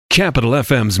Capital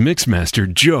FM's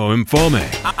Mixmaster Joe Mfome.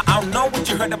 I don't know what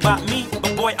you heard about me,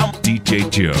 but boy, I'm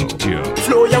DJ Joe.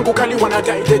 Flow yangu kali wanna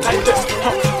die the tightest.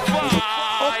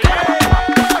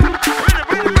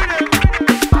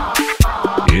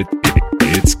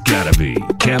 It's gotta be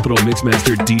Capital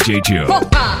Mixmaster DJ Joe.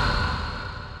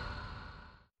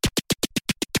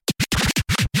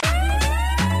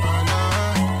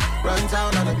 Run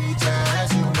down on the beach,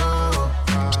 as you know.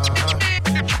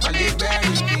 I live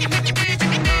very deep in the beach,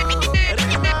 you know.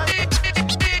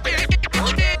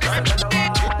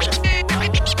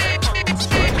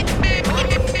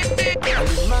 I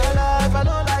live my life, I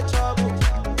don't like trouble.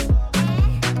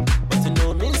 But you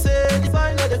know me say, if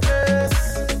I know the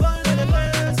grace,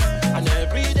 and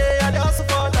every day I also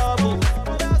for double.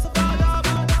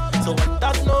 So on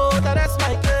that note, that's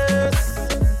my case.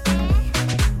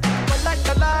 But like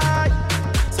a lie,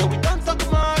 so we don't talk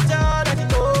much, already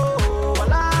know. A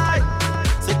lie,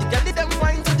 so the girl them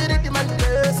wine to the rhythm and the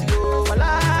bass, yo. A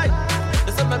lie,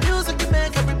 there's some music to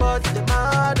make everybody the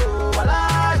mad, oh. A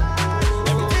lie,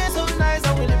 everything's so nice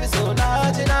and we live it so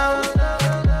large, you know.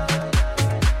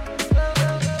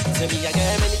 Say me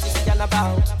again, many things to yarn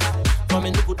about. From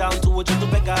in Nuku down to Ojo to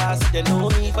Vegas, they know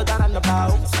me for that and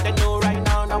about. They know right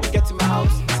now we get him out.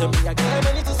 Say me again,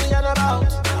 many things to yarn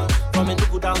about. From in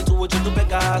Nuku down to Ojo to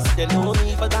Vegas, they know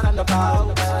me for that and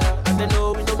about. And they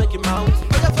know we don't make him out.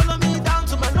 But you follow me down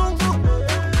to my Lungu,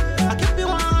 I keep you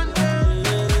one.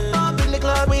 Up in the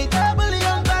club with double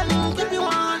young band, keep you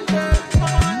one.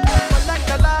 But like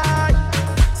a lie,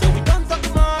 so we don't talk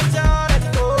much, already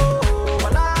know. A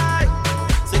lie,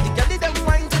 so the girl them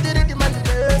wine to the rhythm and the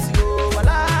bass, yo. A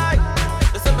lie,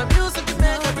 there's some music to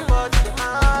make everybody the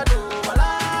mad, oh. A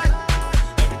lie,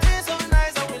 everything's so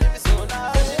nice and we live it so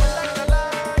large. Like a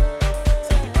lie,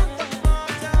 so we don't talk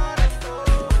much, already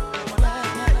know.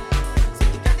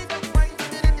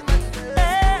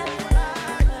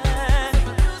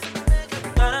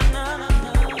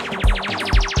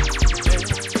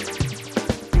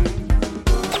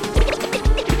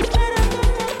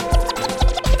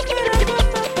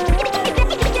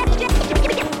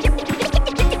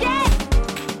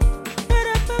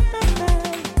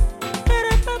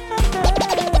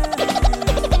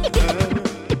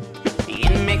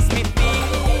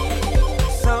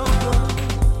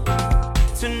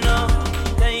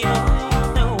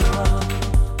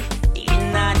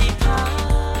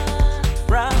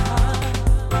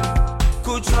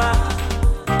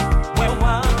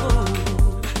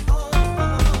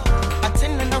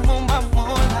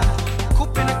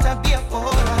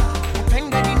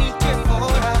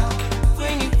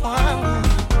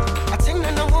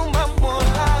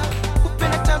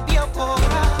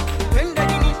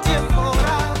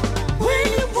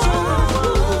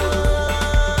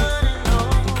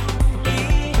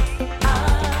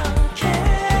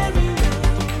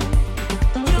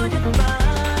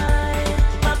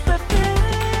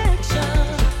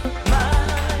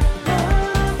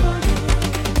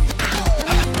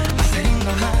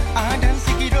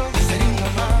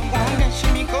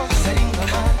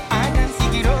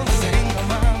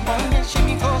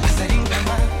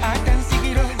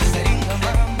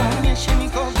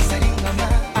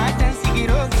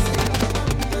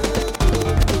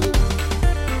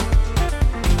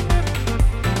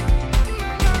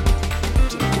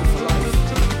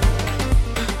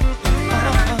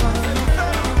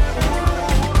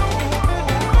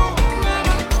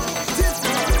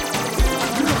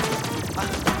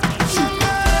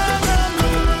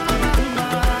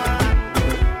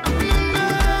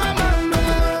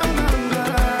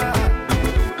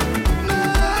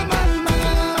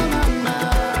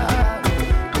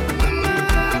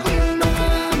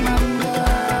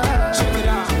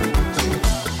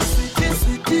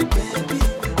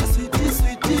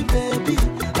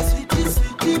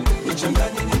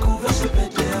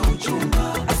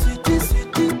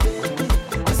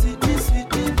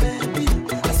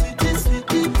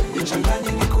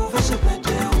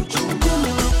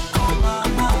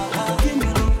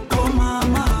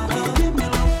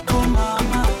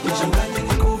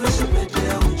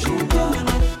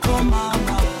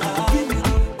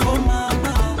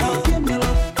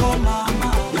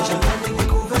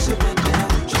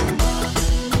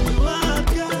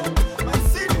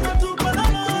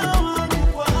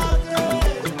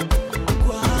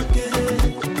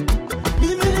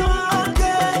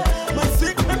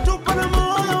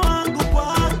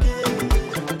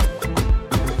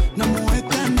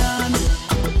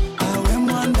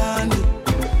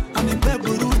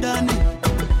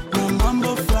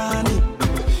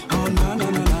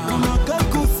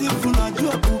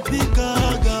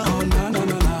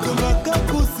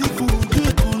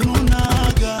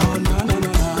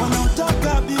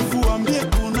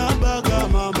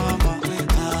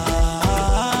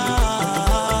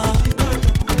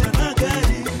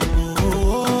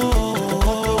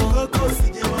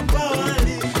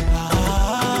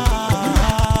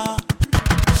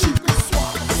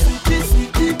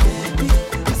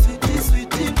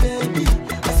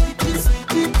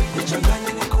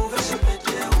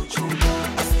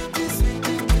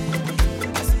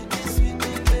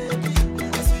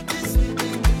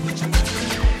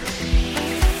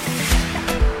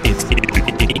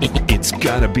 It's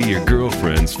gotta be your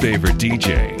girlfriend's favorite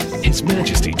DJ, His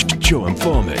Majesty Joe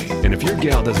Infalme. And if your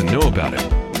gal doesn't know about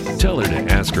it, tell her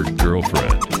to ask her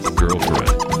girlfriend.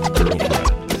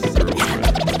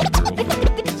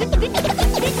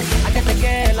 I get the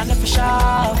girl, I never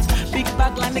shout. Big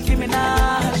bag like Nicki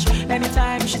Minaj.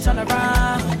 Anytime she turn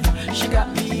around, she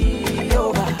got me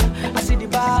over. I see the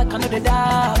back, I know the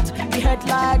doubt. The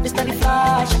headlight, the steady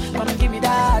flash. Come give me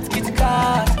that, kitty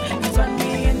cat. You turn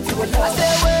me into a love. I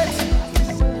say wait,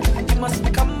 you must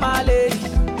become my lady.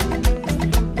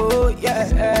 Oh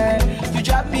yeah, you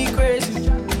drive me crazy.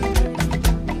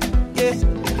 Yeah,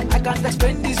 I can't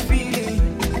explain this feeling.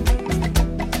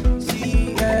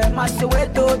 See, my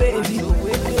Soweto baby.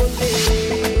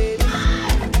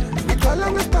 We call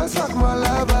on the stars like my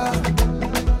lover.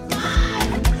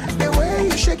 The way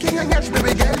you shaking your ass,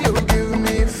 baby girl, you give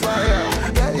me fire.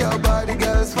 Girl, your body,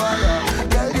 girl's fire.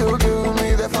 Girl, you give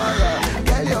me the fire.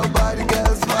 Girl, your body,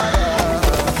 girl's fire.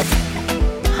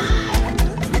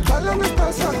 We call on the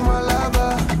stars like my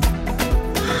lover.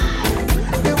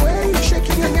 The way you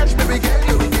shaking your ass, baby girl,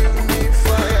 you give me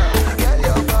fire. Girl,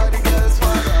 your body, girl's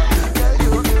fire. Girl,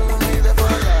 you give me the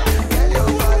fire. Girl, your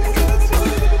body, girl's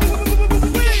fire.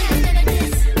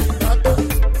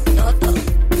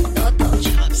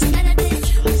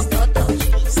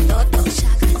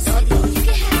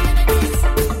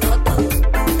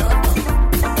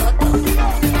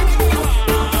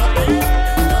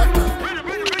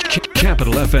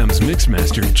 Capital FM's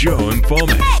Mixmaster Joe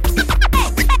Infalme.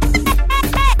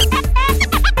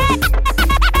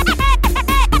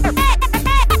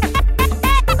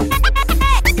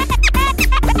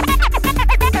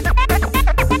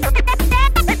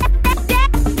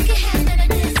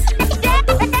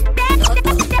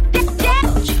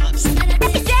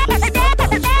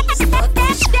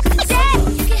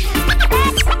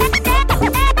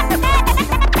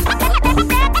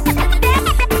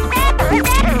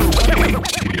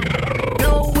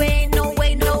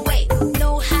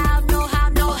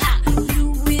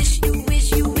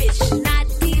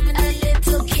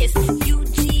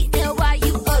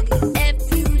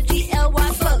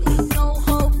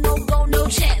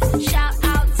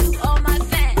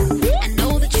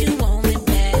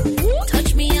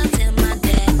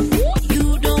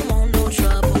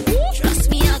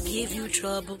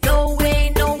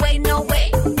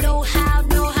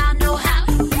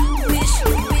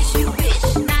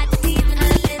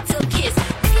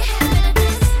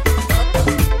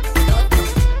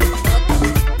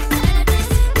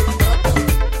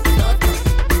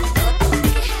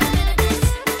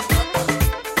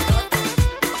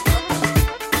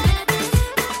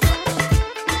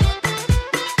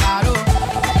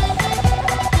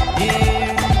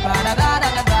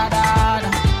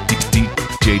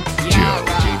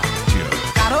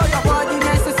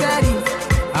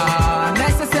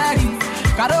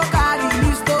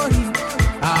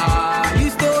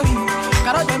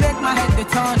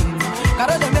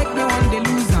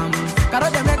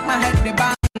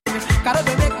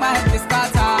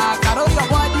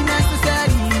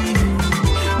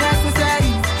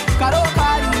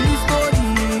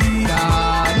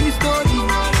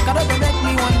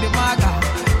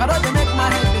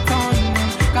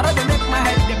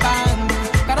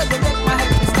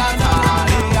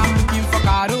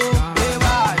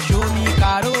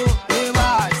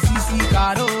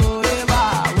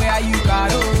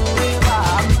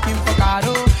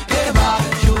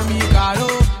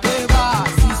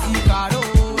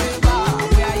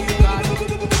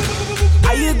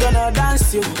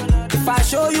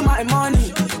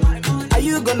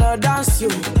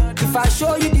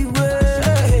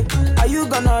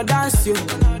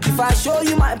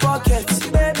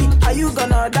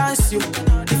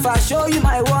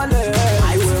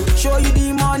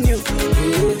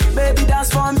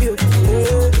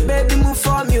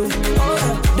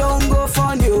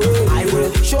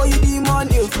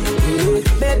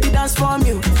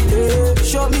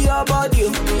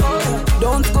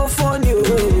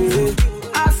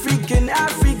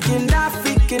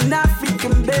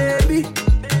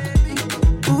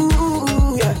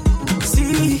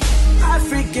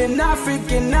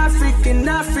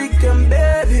 African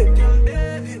baby.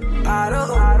 I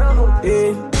don't,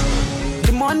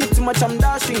 The money too much, I'm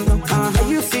dashing. Are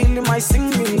you feeling my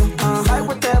singing? Like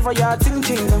whatever you're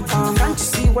thinking. Can't you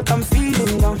see what I'm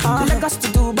feeling? Lagos to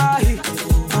Dubai,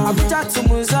 Abuja to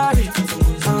Missouri,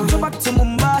 go back to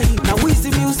Mumbai. Now is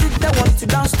the music that want to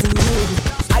dance to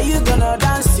you? Are you gonna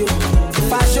dance you?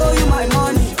 If I show you my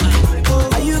money,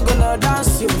 are you gonna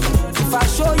dance you? If I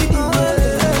show you the way,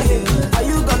 are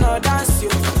you gonna dance you?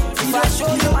 If I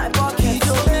show you my pocket,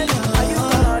 are you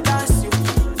gonna dance you?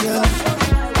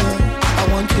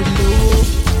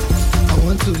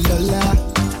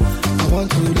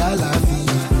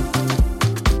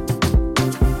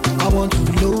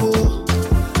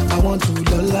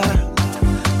 Lola.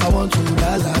 I want to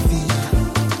la la vie.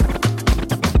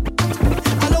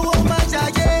 I know what my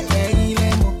jaye,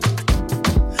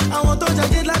 I want to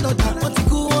jaye la nota, want to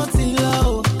go on till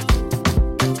low.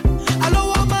 I know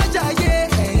what my jaye,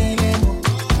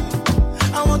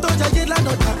 I want to jaye la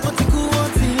nota, want to go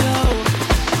on till low.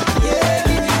 Yeah,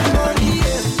 give me money,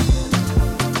 yeah.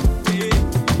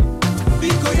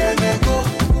 Biko ye me go.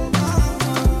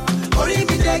 Ori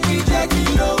mi jackie,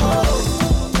 low.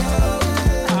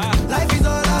 Life is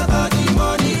all about the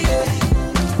money, yeah.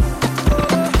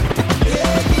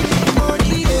 Yeah, give me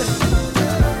money, yeah.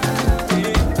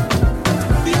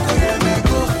 Biko ye me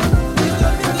go.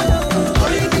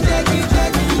 Ori mi jackie,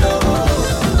 low.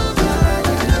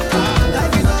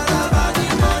 Life is all about the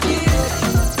money, yeah.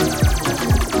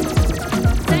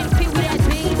 Thanks, people, that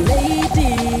beat.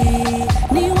 Lady,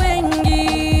 ni wengi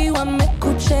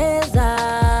wamekucheza.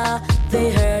 They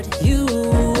heard you,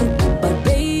 but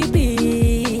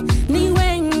baby, ni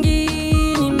wengi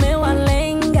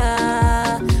nimewalenga.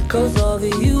 'Cause of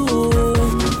you,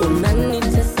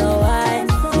 unanitesa why?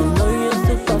 You know you're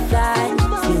super fly.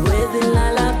 Siwezi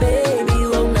lala baby,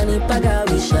 wewe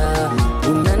unanipagawisha.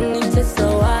 Unanitesa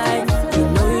why? You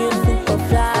know you're super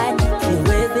fly.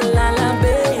 Siwezi lala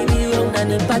baby, wewe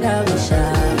unanipagawisha.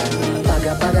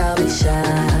 Pagawisha,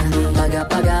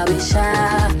 pagawisha,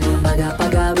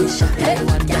 pagawisha, hey,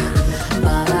 yeah.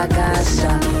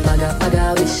 Pagawisha,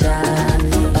 pagawisha,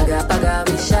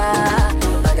 pagawisha,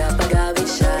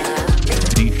 pagawisha.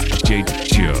 DJ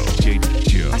Joe.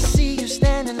 I see you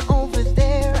standing over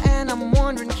there, and I'm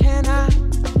wondering, can I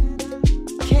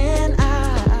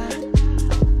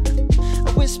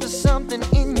whisper something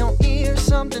in your ear,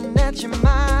 something that you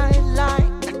might like?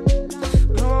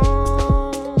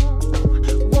 Oh,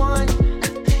 one,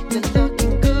 you're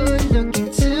looking good, looking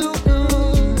too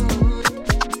good.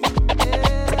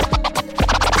 Yeah.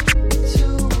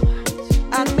 Two,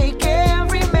 I'd make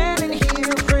every man in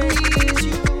here praise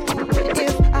you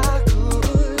if I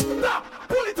could.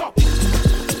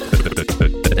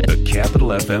 The Capital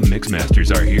FM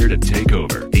Mixmasters are here to take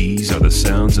over. These are the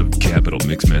sounds of Capital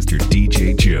Mixmaster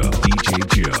DJ Joe. DJ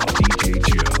Joe. DJ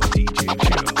Joe. DJ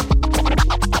Joe.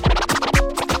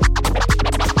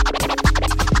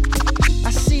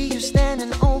 I see you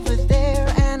standing over there,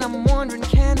 and I'm wondering,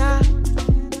 can I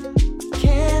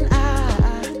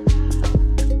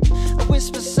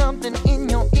whisper something in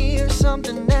your ear,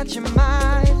 something that you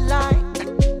might like?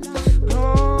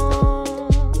 Oh,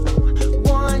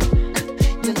 one,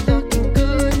 you're looking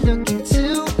good, looking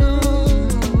too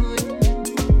good.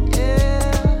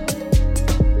 Yeah.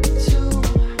 Two,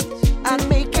 I'd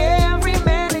make every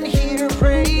man in here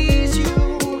praise you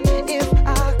if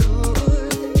I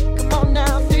could. Come on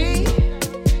now, three.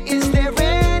 Is there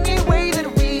any way that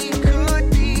we could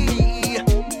be?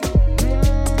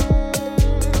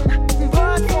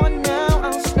 But for now,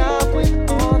 I'll stop with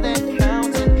all that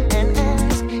counting and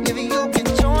ask if you can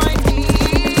join me.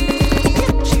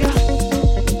 Chica,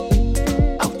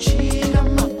 oh chica,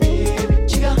 my baby,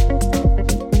 chica,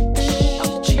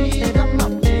 oh chica, my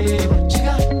baby,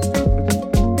 chica,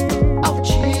 oh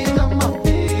chica, my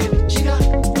baby, chica,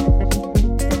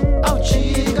 oh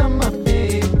chica, my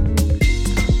baby.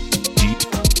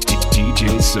 DJ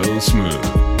so smooth,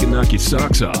 can knock your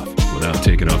socks off without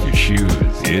taking off your shoes.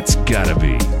 It's gotta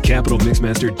be Capital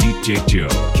Mixmaster DJ Joe.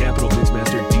 Capital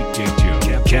Mixmaster DJ Joe.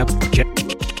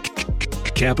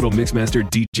 Capital Mixmaster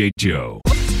DJ Joe.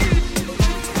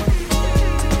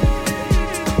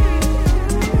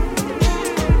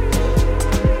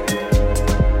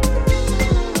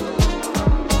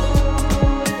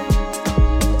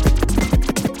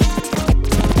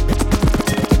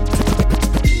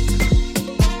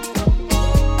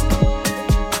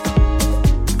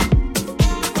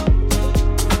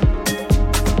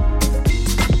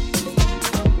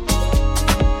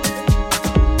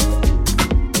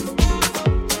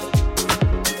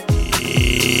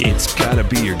 It's gotta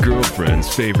be your girlfriend's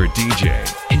favorite DJ.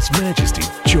 His Majesty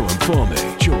Joe Informe.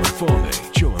 Joe Informe.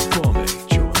 Joe Informe.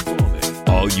 Joe Informe.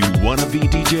 All you wannabe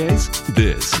DJs?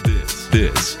 This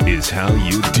is how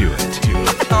you do it.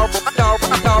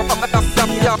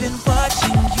 I've been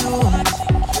watching you,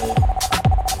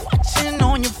 watching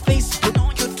on your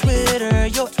Facebook, your Twitter,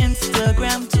 your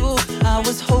Instagram too. I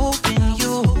was hoping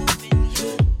you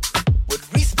would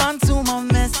respond to my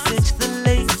message, the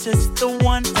latest, the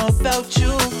one about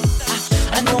you.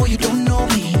 I know you don't know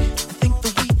me. I think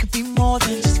that we could be more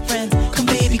than just friends. Come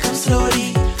baby, come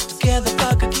slowly. Together,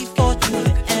 back and keep for to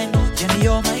the end. Jenny,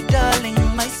 you're my darling,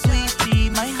 my sweetie,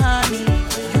 my honey.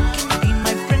 You can be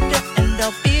my friend and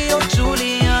I'll be your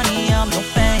Giuliani. I'm your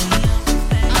fan.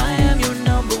 I am your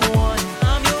number one.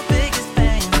 I'm your biggest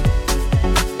fan.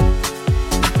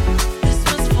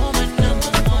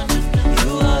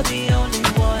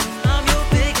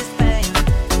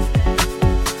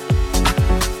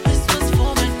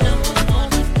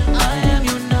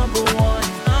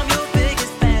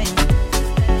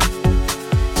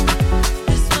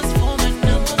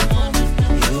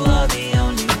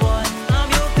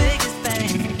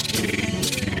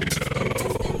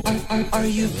 Are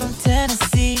you from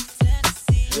Tennessee?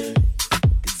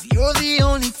 'Cause you're the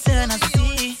only 10 I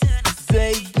see,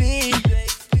 baby.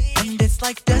 And it's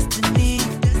like destiny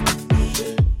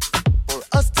for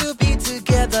us to be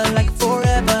together like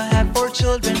forever. Have 4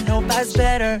 children, nobody's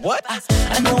better. What? I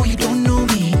know you don't know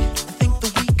me. I think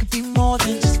that we could be more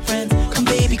than just friends. Come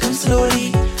baby, come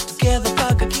slowly. Together,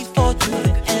 I could keep fall to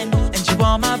the end. And you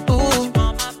are my boo.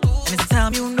 And it's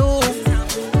time you know.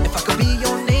 If I could be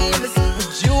your name,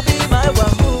 would you be my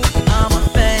wahoo? I'm a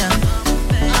fan.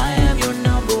 I am your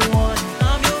number one.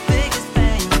 I'm your biggest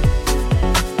fan.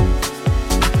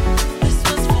 This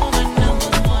was for my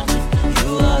number one. You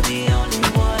are the only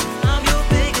one. I'm your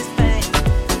biggest fan.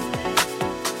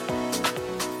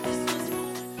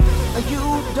 You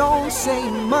don't say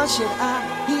much yet I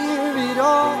hear it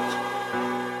all.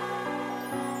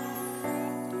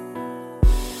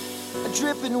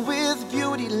 Dripping with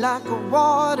beauty like a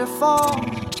waterfall.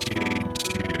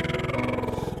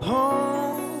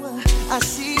 Oh, I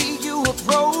see you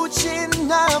approaching,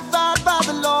 I abide by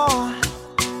the law.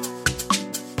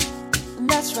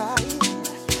 That's right,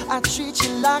 I treat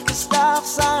you like a stop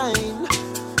sign.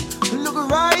 Look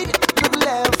right,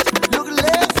 look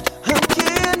left, I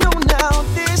can't know now.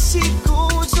 There she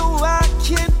goes, oh I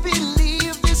can't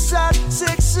believe this hot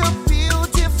sex appeal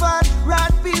defied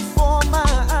right before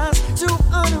my eyes. Too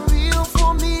unreal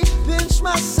for me, pinch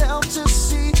myself to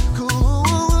see. Cool,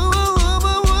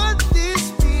 would this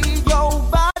be?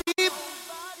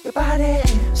 Your body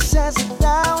says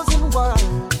 1,000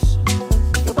 words.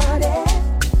 Your body,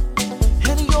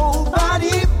 and your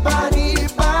body,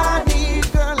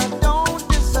 girl, I don't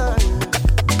deserve.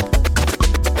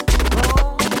 Oh,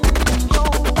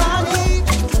 your body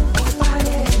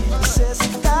says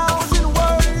 1,000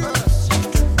 words.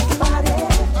 Your body.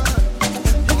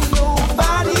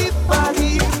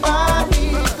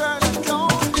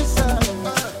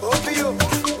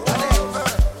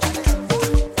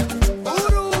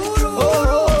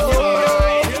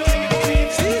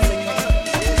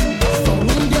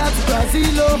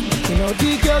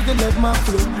 They love my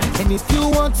flow, and if you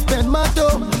want to spend my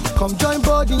dough, come join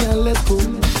body and let's go.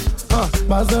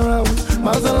 Miles around.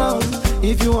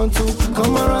 If you want to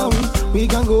come around, we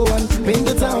can go and paint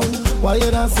the town while you're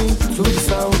dancing to the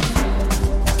sound.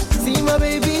 See my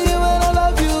baby, when I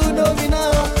love you, know me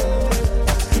now,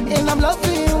 and I'm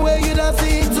loving where you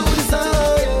dancing to the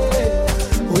sound.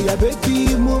 Oh yeah,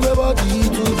 baby, move your body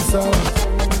to the sound.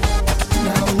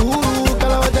 Now, ooh,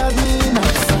 Kalawa Jasmine,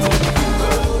 that sound.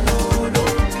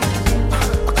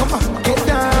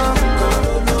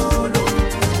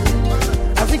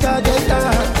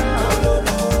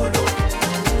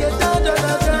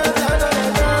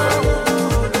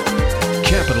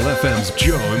 Capital FM's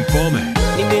Joe Informe.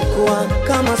 Nimekuwa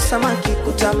kama samaki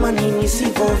kutamani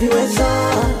nisivyoviweza.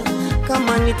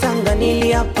 Kama nitanga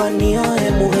niliapa nioe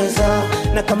muheza.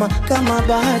 Na kama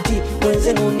bahati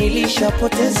wenzenu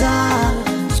nilishapoteza.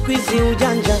 Squeezy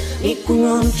ujanja ni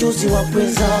kunywa mchuzi wa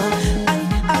pweza.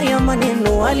 Aya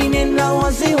maneno alinena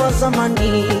wazee wa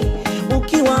zamani.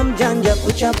 Ukiwa mjanja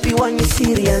kuchapiwa ni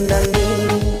siri ya ndani.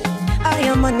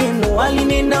 Aya maneno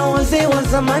alinena wazee wa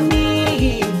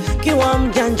zamani. Ukiwa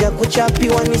mjanja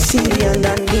kuchapiwa ni siri ya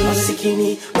ndani.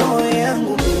 Masikini roho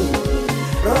yangu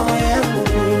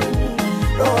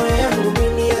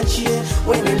mimi, niachie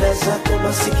wenenda zako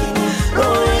masikini.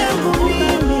 Roho yangu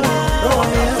mimi,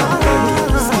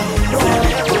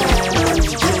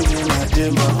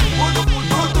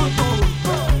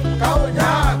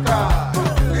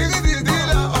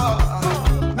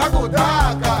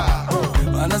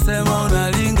 Wanasema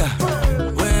unalinga,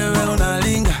 wewe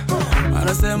unalinga.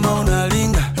 Wanasema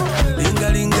unalinga,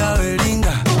 linga we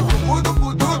linga.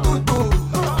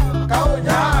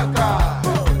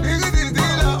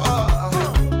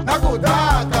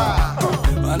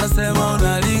 Wanasema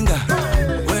unalinga,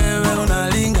 wewe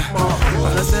unalinga.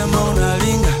 Wanasema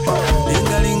unalinga,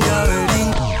 linga we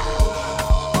linga.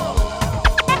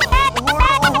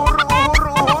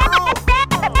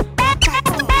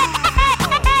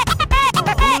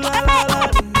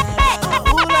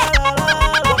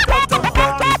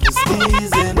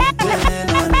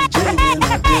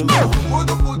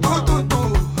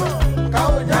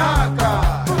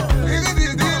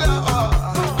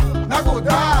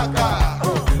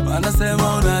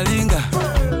 Wanasema unalinga,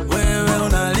 wewe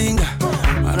unalinga.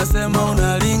 Wanasema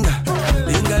unalinga,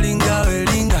 linga we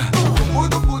linga.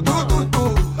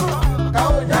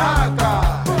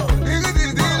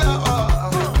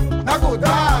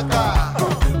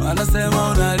 Wanasema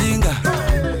unalinga,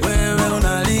 wewe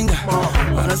unalinga.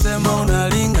 Wanasema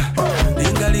unalinga,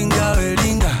 linga we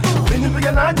linga. Mimi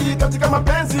mpiganaji katika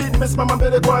mapenzi, nimesimama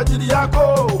mbele kwa ajili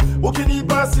yako.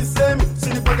 Ukinipa sisemi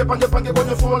pange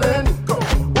kwenye foleni.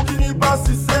 Ukinipa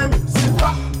sisemi,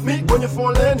 sipa mi kwenye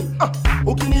foleni.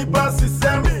 Ukinipa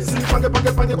sisemi, sinipange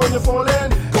pange kwenye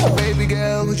foleni. Baby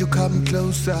girl, would you come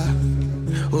closer?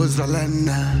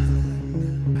 Uzalana,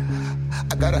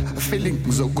 I got a feeling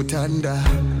Zokutanda.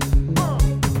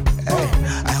 Hey,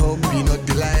 I hope you're not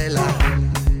Delilah.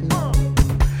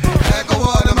 Hey, go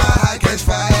on, my high catch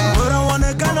fire. But I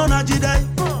wanna gun on a Jedi.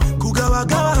 Kugawa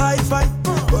gawa high fight.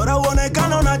 But I wanna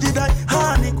gun on a Jedi.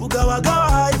 Honey, Kugawa gawa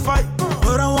high fight.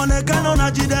 But I wanna gun on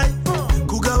a Jedi.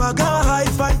 Kugawa gawa high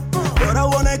fight. But I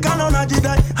wanna gun on a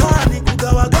Jedi. Honey,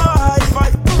 Kugawa gawa high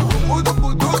fight.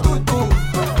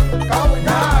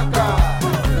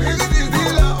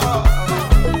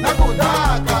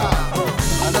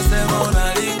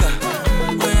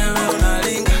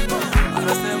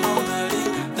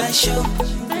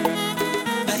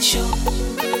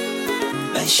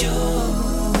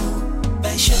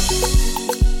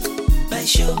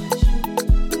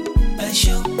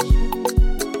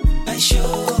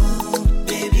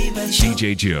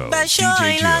 DJ Joe. Basho,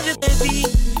 I love you baby,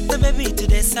 the baby to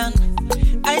the sun.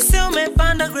 I say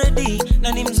umepanda grade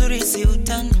na ni mzuri si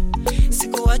utani.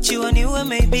 Sikuachi waniwe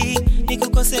maybe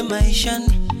nikukose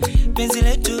maishani. Penzi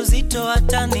letu zito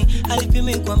hatani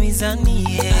alipimi kwa mizani.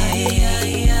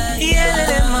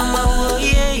 Yeah mama oh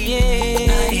yeah.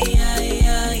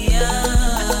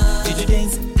 Did you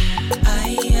dance?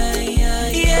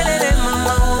 Yeah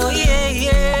mama oh yeah.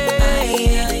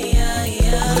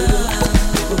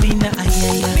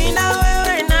 Mina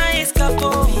wewe nice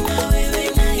couple.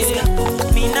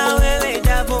 Mina wewe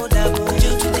double.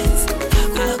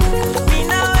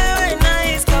 Mina wewe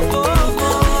nice couple.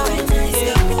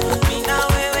 Mina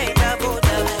wewe double.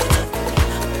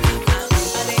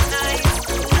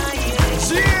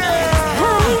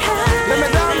 Les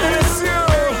mesdames et messieurs,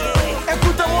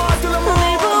 écoutez-moi tout le monde.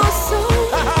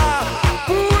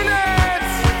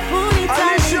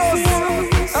 Alicious.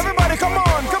 Everybody come on.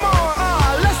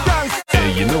 Let's dance. Hey,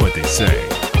 you know what they say.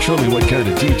 Show me what kind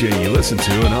of DJ you listen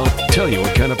to and I'll tell you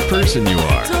what kind of person you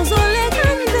are.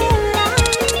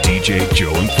 DJ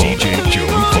Joe and Paul. DJ Joe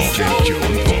and Paul. DJ Joe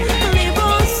and Paul.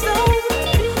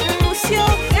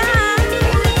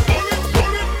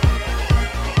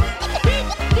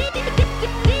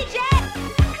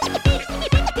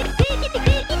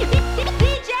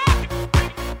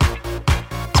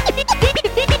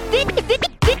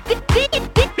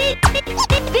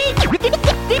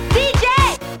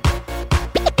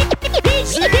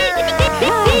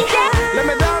 Les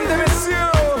mesdames et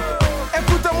messieurs,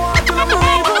 écoutez-moi tout le monde.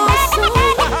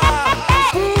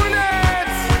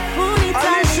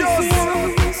 Alicious.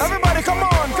 Everybody come on.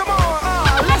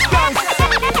 Let's dance.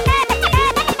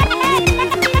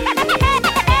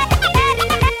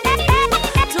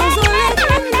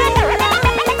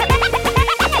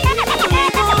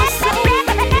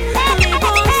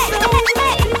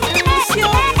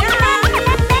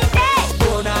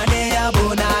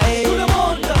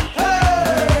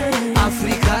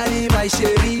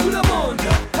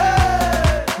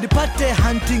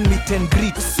 Hunting meet and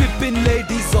greet, sweeping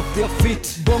ladies off their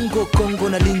feet. Bongo Kongo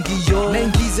na lingi yo,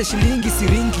 naingiza shilingi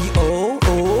siringi.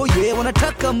 Oh yeah,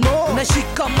 wanataka more.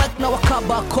 Nashika mic na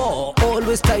wakabako,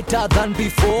 always tighter than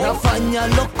before. Nafanya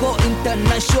loco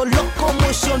international,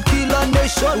 locomotion kila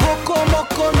nation. Woko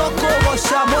moko noko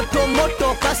washa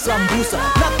moto kasambusa,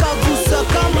 nakagusa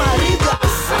kama riga.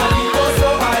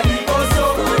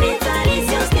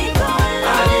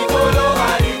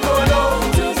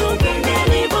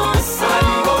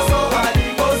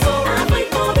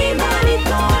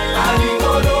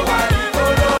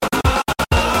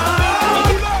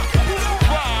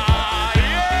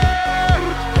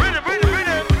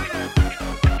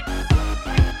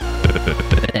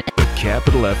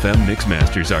 Capital FM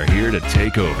Mixmasters are here to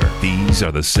take over. These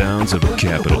are the sounds of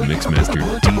Capital Mixmaster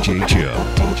DJ Joe.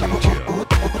 DJ Joe.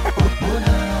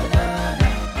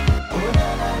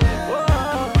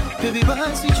 Baby,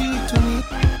 bounce with you to me.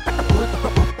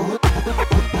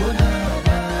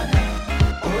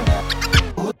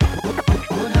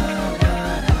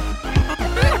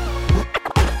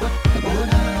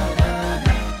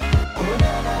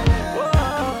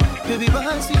 Baby,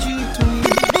 bounce with you to me.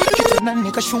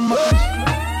 Kitana kashuma.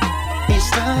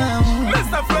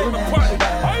 Mr. Flavor,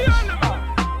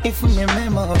 if we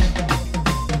remember,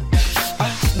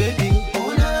 baby,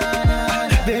 oh na na,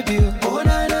 baby, oh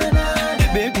na na,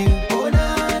 baby, oh na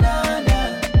na,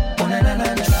 oh na na,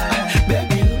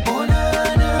 baby, oh na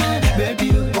na, baby,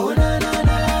 oh na na,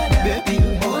 baby,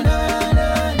 oh na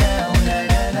na.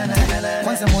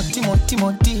 Kwanza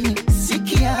moti,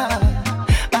 sikia,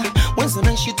 wenzo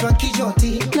naishi tu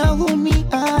kijoti, naumia,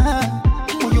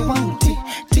 moyo wangu ti,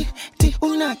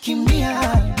 una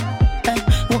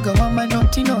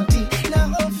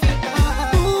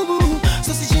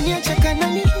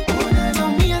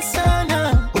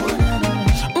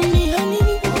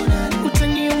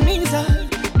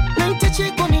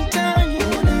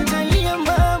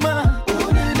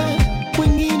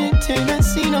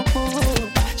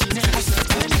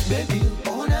baby,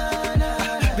 oh na na,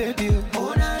 baby,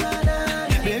 oh na na na,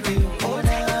 baby, oh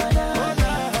na na, oh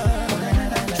na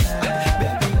na na,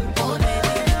 baby, oh na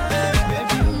na,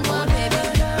 baby, oh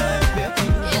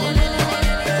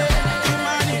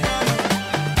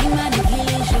Imani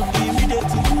killing show,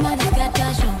 Imani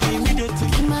scatter show,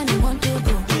 Imani want to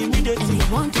go, and you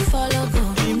want to follow go.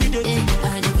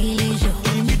 I the killing show,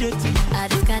 I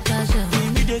the scatter show.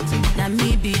 Now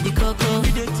me be the cocoa,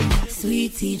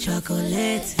 sweetie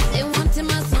chocolate. They want him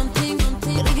as something,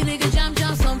 digga jam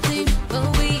something.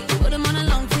 But we put him on a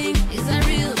long thing. Is that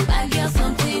real? Bad girl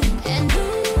something. And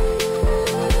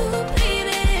ooh,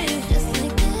 baby, just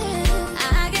like that,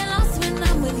 I get lost when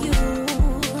I'm with you.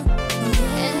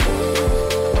 And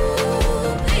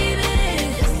ooh, baby,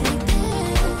 just like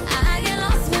that, I get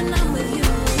lost when I'm with you.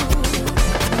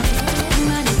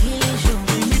 Imani killing show,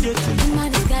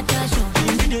 Imani scatter show,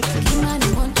 Imani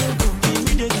want to go,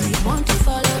 and you want to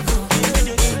follow go.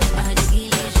 I the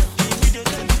killing show,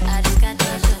 I the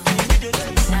scatter show.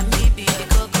 Now me be the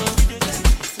cocoa.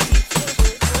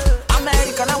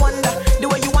 American, I wonder the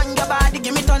way you want your body,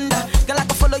 give me thunder. Girl, I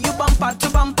can follow you bumper to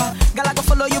bumper. Girl, I can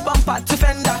follow you bumper to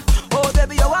fender. Oh,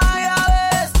 baby, you're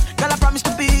wireless. Girl, I promise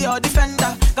to be your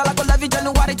defender. Girl, I can love you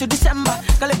January to December.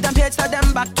 Girl, if them hate, tell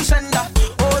them back to sender.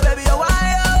 Oh, baby, you're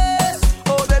wireless.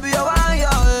 Oh, baby, you're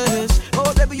wireless.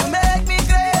 Oh, baby, you make me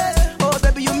grace. Oh,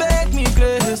 baby, you make me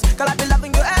grace. Girl, I be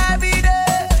loving you every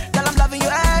day. Girl, I'm loving you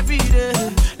every day.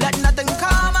 Let nothing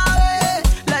come my way.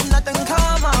 Let nothing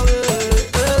come my way.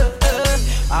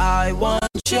 I want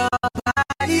your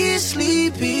body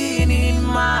sleeping in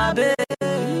my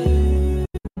bed.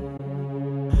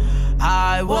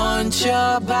 I want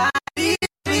your body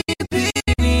sleeping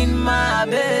in my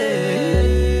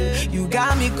bed. You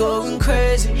got me going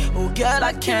crazy. Oh, girl,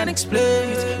 I can't explain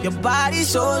it. Your body's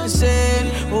so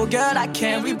insane. Oh, girl, I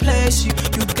can't replace you.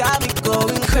 You got me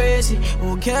going crazy.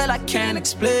 Oh, girl, I can't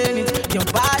explain it. Your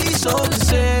body's so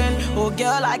insane. Oh,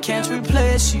 girl, I can't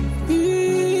replace you.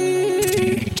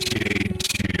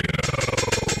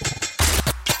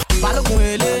 Balogun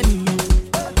eleni,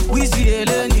 Wizzy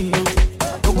eleni,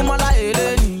 Ogunmola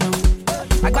eleni,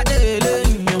 Agbade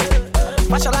eleni,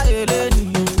 Fashola eleni,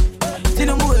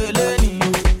 Tinubu eleni,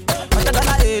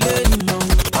 Ọ̀tẹ́dọ́lá eleni,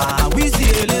 Wizzy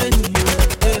eleni,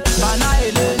 Bana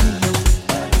eleni,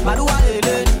 Maruwa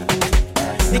eleni,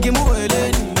 Igimu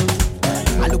eleni,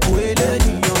 Aluku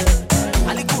eleni,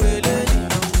 Aliku eleni,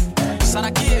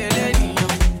 Saraki eleni,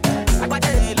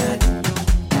 Agbade eleni.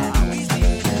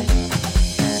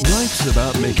 Life's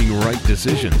about making right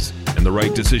decisions. And the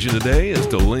right decision today is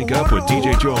to link up with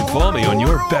DJ Joe and Falme on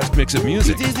your best mix of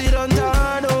music. It is the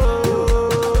rundown,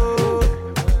 oh.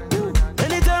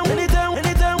 Anytime when you get me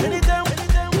anytime when you get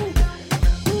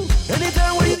me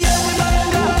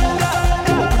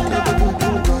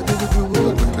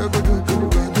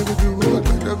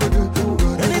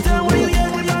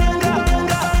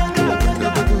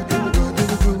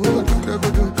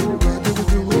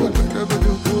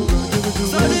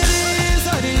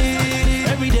suddenly,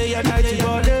 every day and night you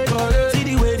ball it. See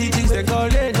the way the chicks they call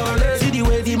it. See the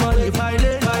way the money pile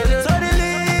it.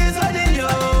 Suddenly,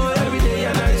 oh, every day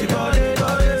and night you ball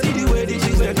it. See the way the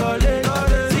chicks they call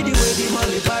it. See the way the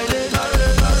money pile it.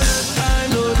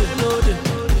 Time loaded,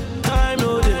 time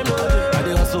loaded. I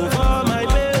dey hustle for my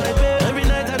pay, every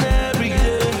night and every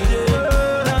day.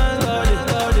 Thank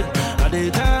God it. I dey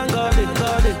thank God it.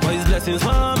 For His blessings for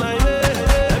my way,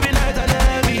 every night and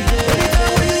every day.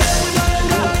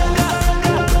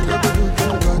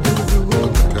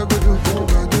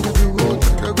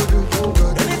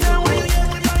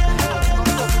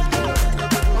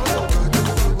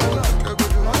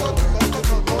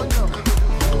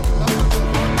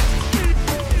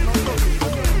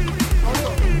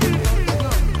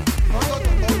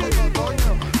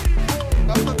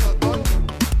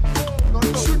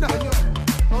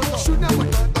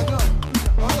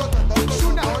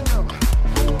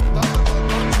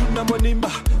 Shuna monima,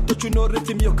 don't you know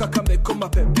rhythm yo kakame koma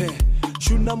pepe.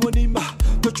 Shuna monima,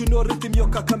 don't you know rhythm yo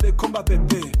kakame koma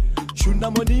pepe.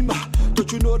 Shuna monima,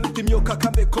 don't you know rhythm yo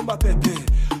kakame koma pepe.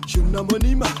 Shuna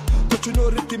monima, don't you know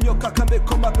rhythm yo kakame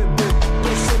koma pepe. To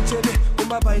shenchede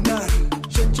koma bainar,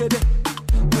 shenchede.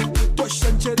 To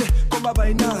shenchede koma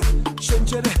bainar,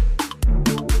 shenchede.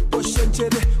 To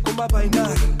shenchede koma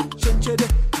bainar, shenchede.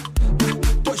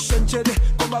 To shenchede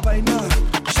koma bainar,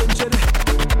 shenchede.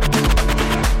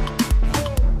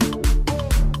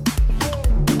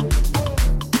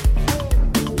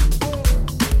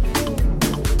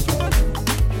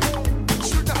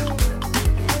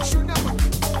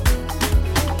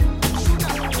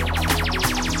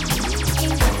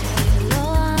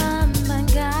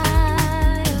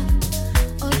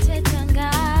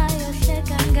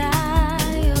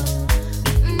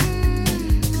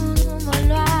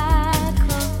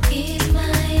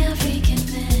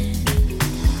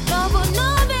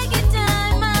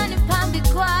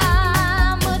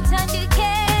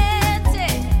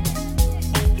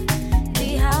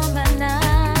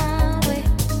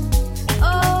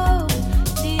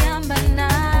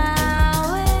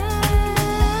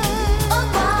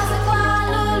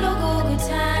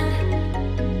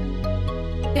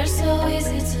 You're so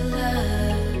easy to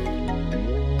love.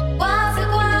 Wazi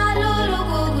kwa lulu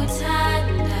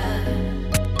kukutanda.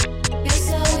 You're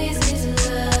so easy to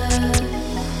love.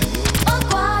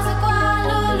 Wazi kwa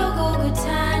lulu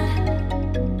kukutanda.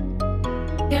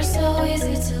 You're so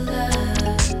easy to love.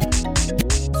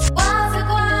 Wazi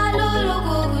kwa lulu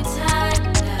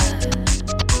kukutanda.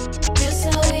 You're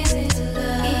so easy to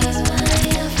love. He's my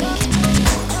African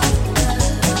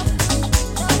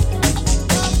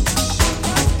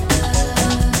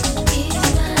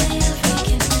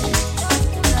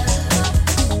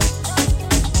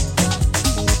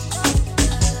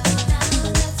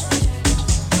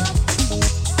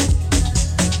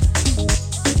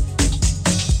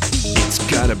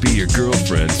Gotta be your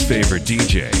girlfriend's favorite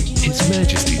DJ. His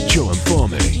Majesty Joe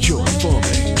Informe. Joe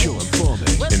Informe. Joe Informe.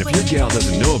 And if your gal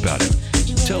doesn't know about him,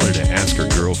 tell her to ask her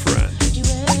girlfriend.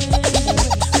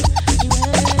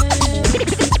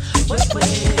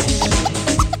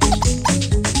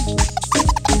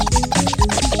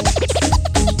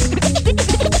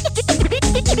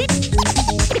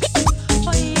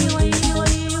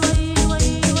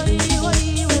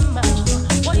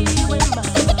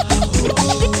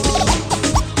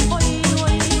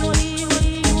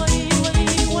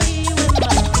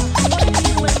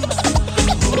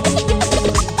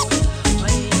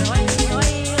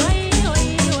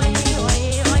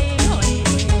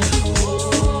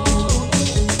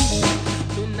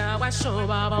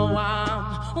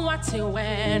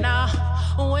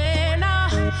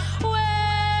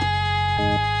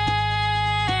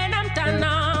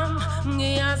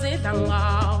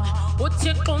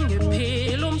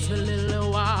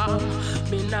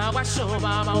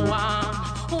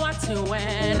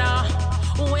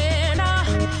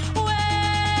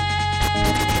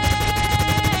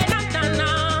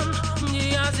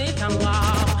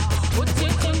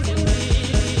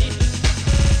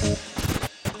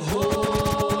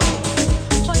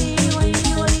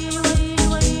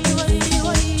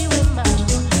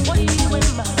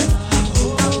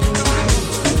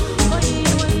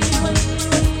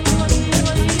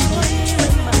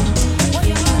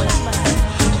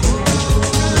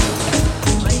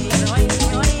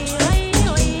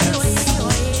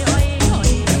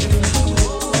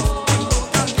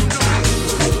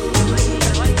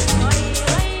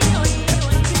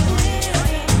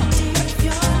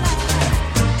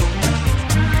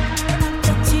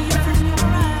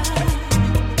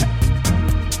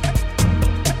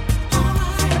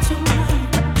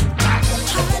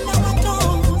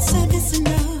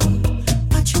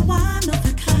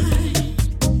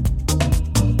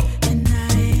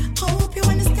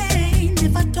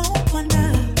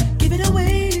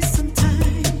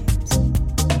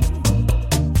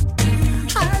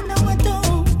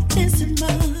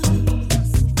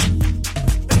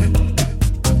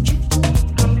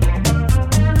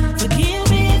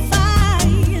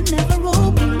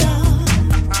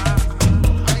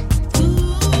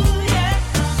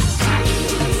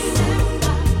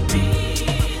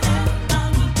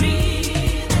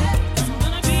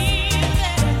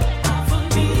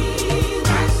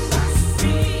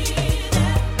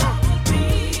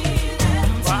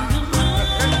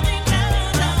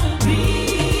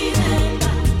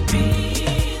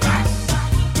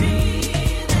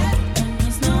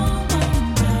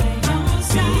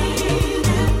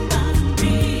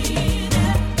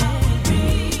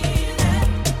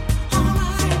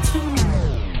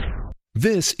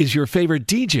 This is your favorite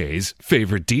DJ's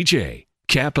favorite DJ,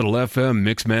 Capital FM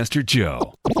Mixmaster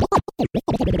Joe.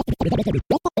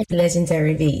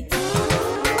 Legendary beats.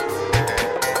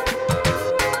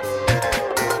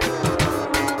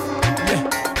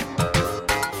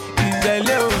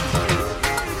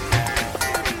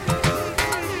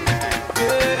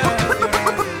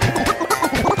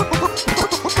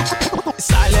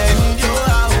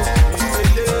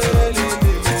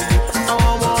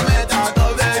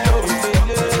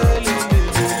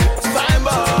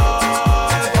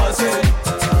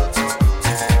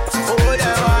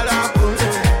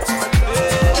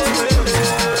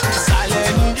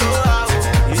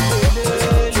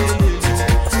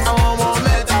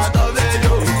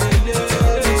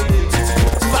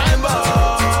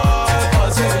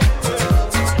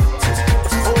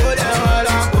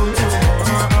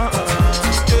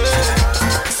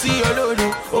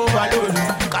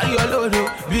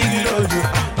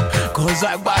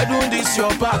 Your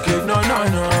pocket, no.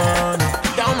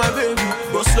 Down my baby,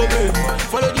 go slow baby.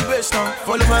 Follow the bass now,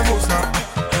 follow my moves now.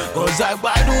 Cause I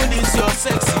do this, your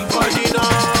sexy body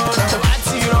now.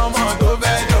 Tabati Roma to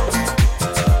bedo.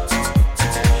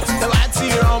 Tabati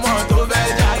Roma to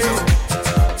bedo.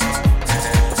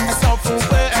 I saw from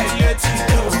where I let you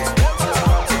go.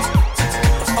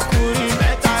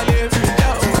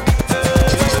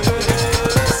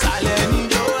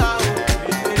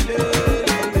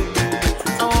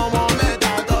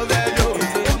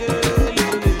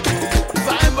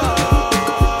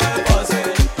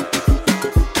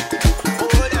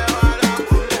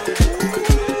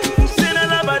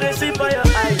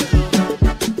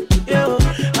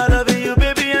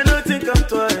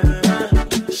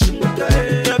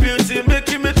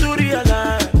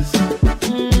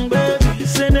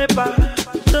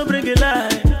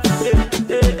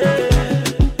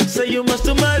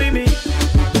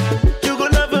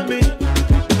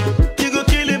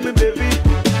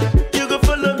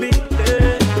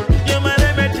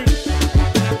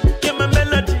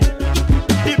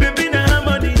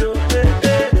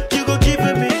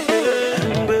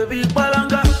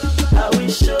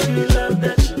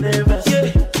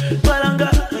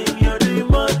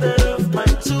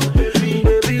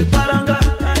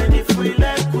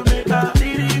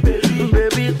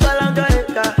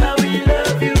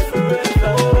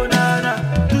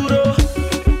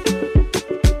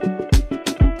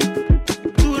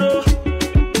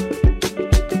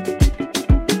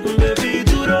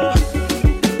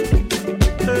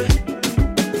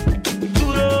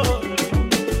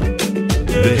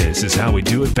 This is how we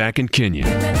do it back in Kenya.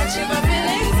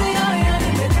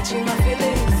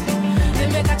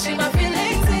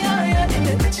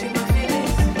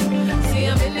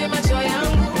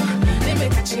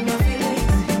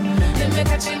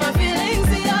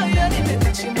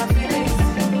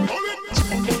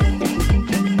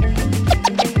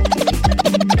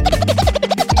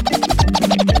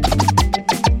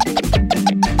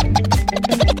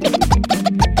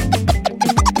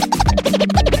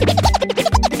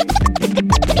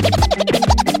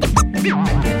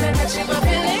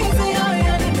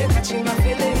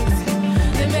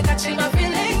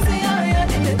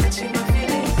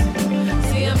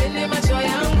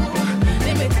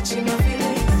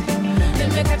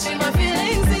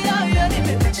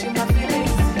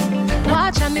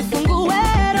 Wacha nifungue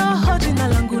roho, jina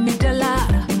langu ni Dela.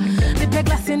 Nipe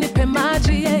glasi, nipe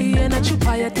maji, yeye na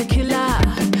chupa ya tequila.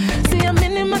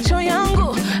 Siamini macho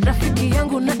yangu, rafiki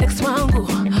yangu na ex wangu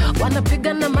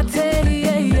wanapiga na materi,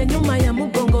 yeye nyuma ya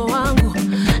mgongo wangu.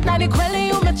 Na ni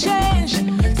kweli umechange,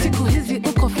 siku hizi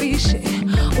uko fishi,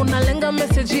 unalenga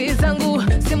message zangu,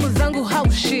 simu zangu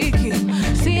haushiki.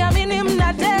 Siamini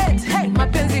mna date, hey,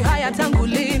 mapenzi haya tangu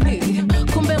lini?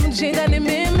 Kumbe mjinga ni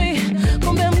mimi,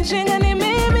 kumbe mjinga ni mimi.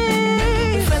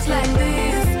 Friends like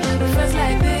this, friends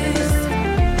like this,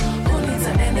 who needs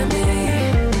an enemy?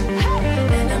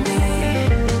 Enemy.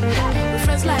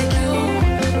 Friends like you,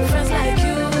 friends like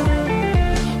you,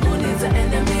 who needs an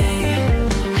enemy?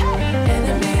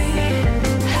 Enemy.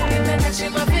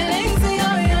 Catching my feelings,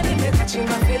 yeah, yeah, catching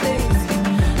my feelings.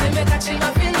 I'm catching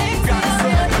my feelings, yeah,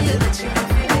 yeah, catching my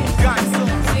feelings.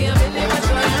 See, I'm in my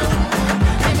joy,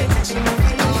 I'm catching my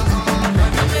feelings.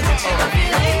 I'm catching my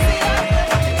feelings,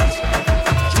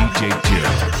 DJ Joe.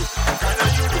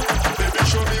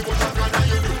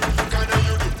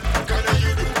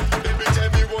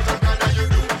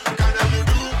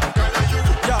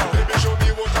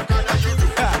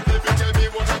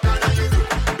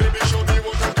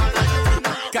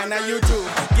 Can you do,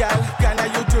 girl, can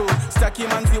you do? Staki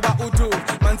manzi wa udu,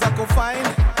 manza ko fine,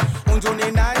 unjo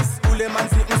ni nice, ule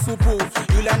manzi msupu,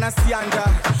 yule na sianda,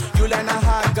 yule na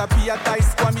haga, pia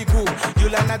tais kwa miguu,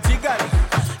 yule na jiggle,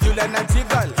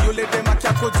 yule dema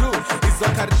kyako juu,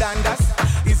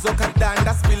 izo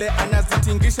kardandas, vile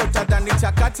anazitingisha utadhani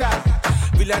chakata,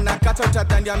 vile anakata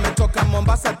utadhani ametoka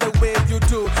Mombasa. The way you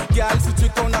do, girl,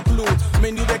 sichiko na clue,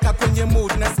 meniweka kwenye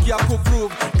mood, nasikia ku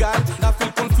groove, girl, na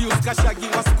feel confused, kashagi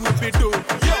wa Scooby-Doo.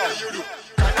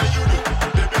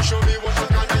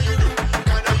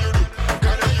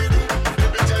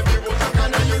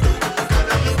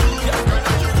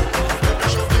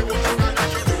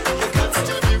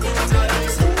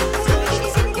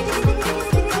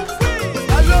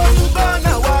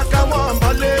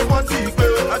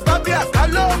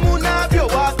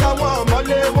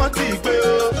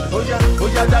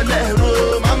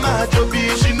 Dalero, mama jobi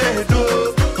shinedo.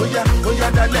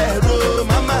 Oya dalero,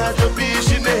 mama jobi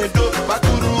shinedo.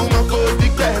 Bakuru moko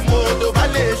digbe mo, do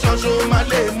bale shosho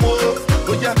male mo.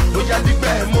 Oya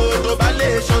digbe mo, do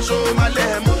bale shosho male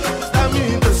mo. Dami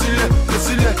desile.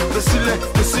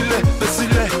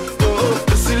 Oh,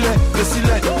 desile.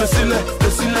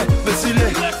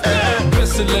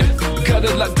 Got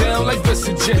it locked down like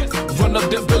Bessie J. Run up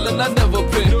that bill and I never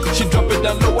been. She drop it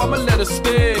down low, I'ma let her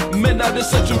stay. Men out there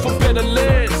searching for better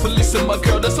legs. Policing my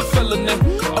girl, that's a felony.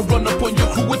 I run up on your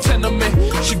crew with tenement.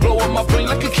 She blow up my brain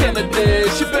like a Kennedy.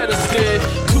 She better stay.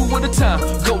 2 at a time,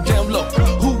 go down low.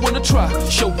 Who wanna try?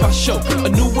 Show by show. A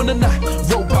new one a night,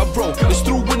 roll by roll. It's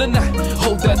through in the night.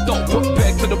 Hold that thought, put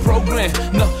back to the program.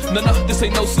 No, this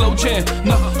ain't no slow jam.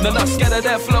 No, scatter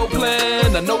that flow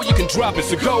plan. I know you can drop it,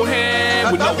 so go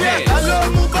ahead with no hands.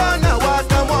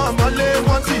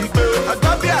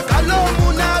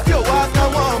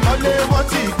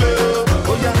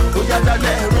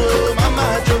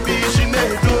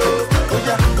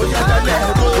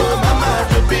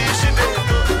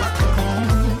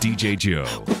 DJ Joe.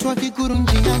 Kutwa kikuru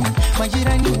njiani,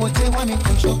 majirani wote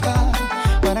wamekochoka,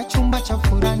 wana chumba cha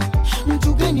furani,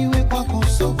 mtu gani we kwa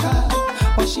kusoka,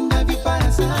 washinda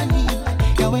viparazani,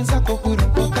 ya wenzako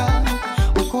kuropoka,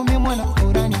 ukome mwana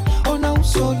furani, ona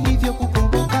uso livyo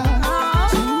kukomboka,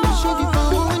 zimisho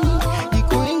vipaoni,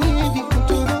 iko enye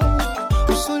vikutoro,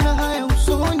 usola haya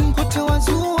usoni, kote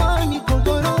wazua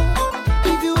mikogoro,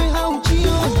 hivi we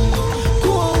haujioni,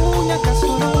 kuwa una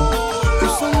kasoro,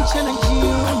 usoni chana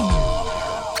jioni.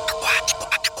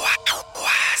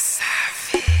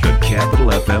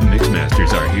 Capital FM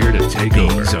Mixmasters are here to take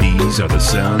over. These are the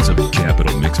sounds of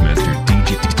Capital Mixmaster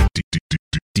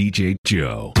DJ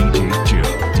Joe. DJ Joe.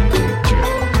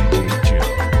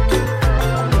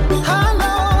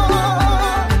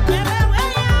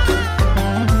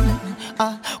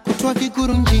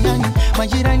 kuru njiani,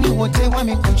 majirani wote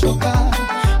wamekuchoka,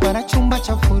 para chumba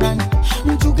cha furani,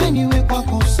 mtu gani we kwa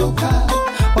kusoka,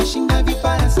 washinda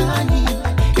viparazani,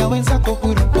 yaweza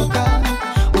kukuropoka,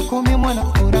 ukome mwana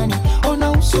furani,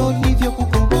 ona uso ulivyo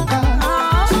kukumbuka,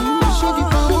 simbisho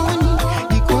vipaoni,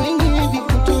 iko ingie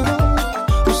vikutoro,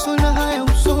 usona haya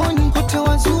usoni, kote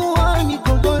wazua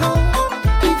mikogoro,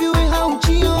 hivi we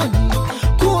haujioni,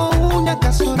 kuwa una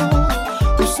kasoro,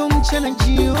 uso mchana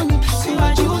jioni,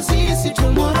 siwajuzi si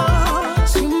tomorrow,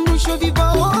 simbisho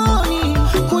vipaoni,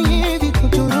 kwenye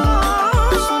vikutoro,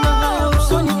 usona haya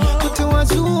usoni, kote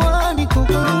wazua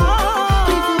mikogoro,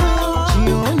 hivi we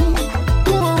haujioni,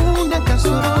 kuwa una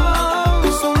kasoro,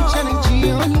 uso mchana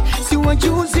jioni,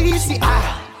 siwajuzi si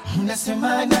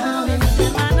nasema nawe,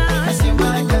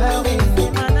 nasema nawe,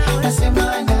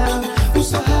 nasema nawe,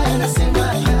 uso haya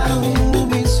nasema nawe,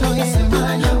 umesoea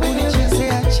sema nawe,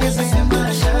 unachezea cheza sema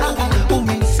nawe,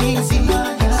 umesizi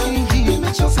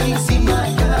nimechoka nasema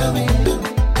nawe.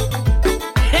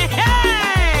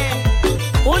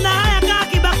 Una haya kaa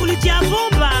kibakuli cha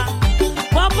vumba,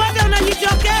 popote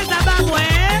unajitokeza babu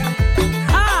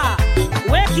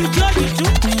we kijoji tu,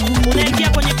 unaingia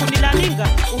kwenye kundi la ninga,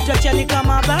 utachanika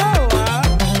mabawa.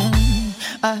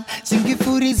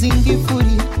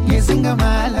 Zingifuri yezinga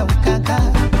mahala ukaka,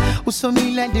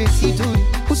 usomila desiduri,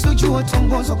 usojua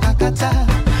tongozo kakata,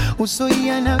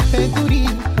 usoia na fedhuri,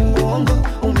 uongo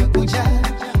umekuja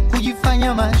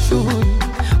kujifanya mashuhuri,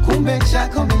 kumbe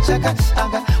chako mechaka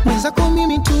aga, mwenzako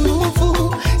mimi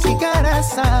turufu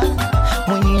sikarasa,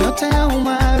 mwenye nyota ya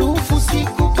umaarufu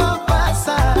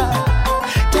sikupapasa,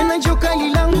 tena joka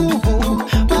lila nguvu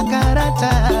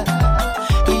makarata,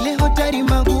 ile hotari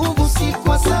maguvu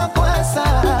sikwasa kwasa,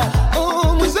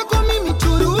 mwenzako mimi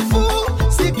turufu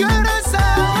sikarasa,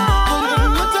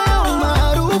 mwenye nyota ya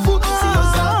umaarufu sio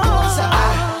za kosa,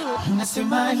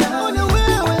 nasema nawe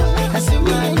wewe,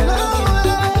 nasema nawe,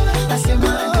 nasema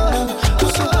nawe,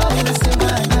 uso haya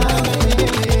nasema nawe,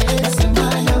 nasema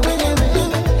nawe wewe,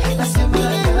 nasema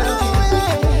nawe,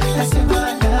 nasema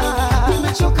nawe,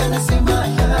 nimechoka nasema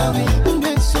nawe,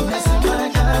 umeso nasema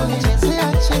nawe,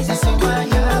 chezea cheza nasema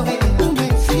nawe,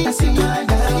 umefika nasema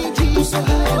nawe, uso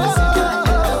haya nasema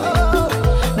nawe,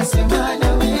 nasema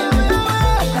nawe,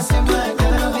 nasema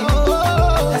nawe,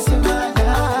 nasema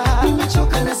nawe,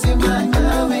 nimechoka nasema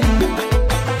nawe.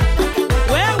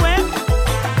 Wewe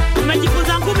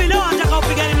umejifunza ngumi leo, unataka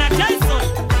upigane na Tyson?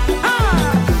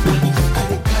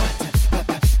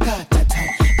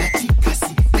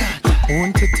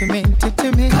 Unteteme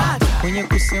kwenye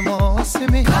kusema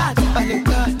waseme,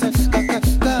 alikata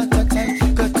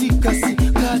katika si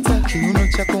kata, kiuno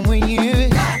chako mwenyewe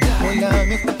Mola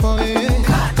amekupa wewe,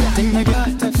 tena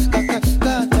kata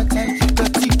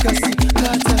katika si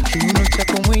kata, kiuno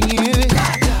chako mwenyewe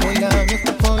Mola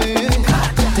amekupa wewe,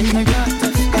 tena kata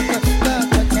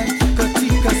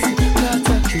katika si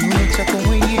kata, kiuno chako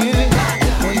mwenyewe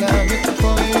Mola amekupa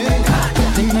wewe,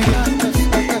 tena kata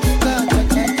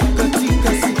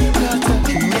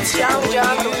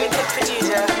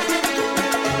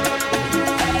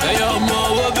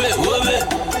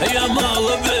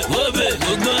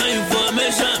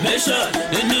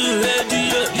nínú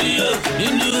rédíò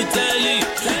nínú tẹ́lì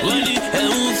wọ́n ní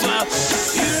ẹ̀hún fa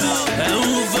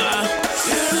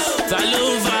ta ló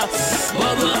fa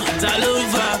bọ́bọ́ ta ló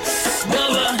fa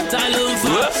bọ́bọ́ ta ló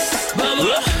fa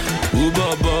bọ́bọ́. Who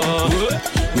bọ́bọ́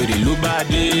wèrè ló bá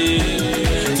dé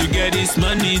to get this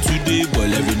money today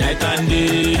ball every night and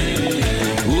day.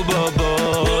 Who bọ́bọ́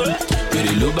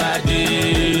wèrè ló bá dé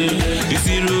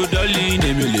ìṣirò dọ́lì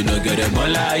èmi lè nà gẹ̀rẹ̀ mọ́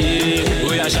láyé. Ó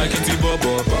yá ṣàkìtì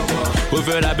bọ́bọ́. Mo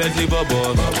fẹ́ ra Bentley bọ̀bọ̀,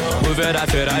 mo fẹ́ ra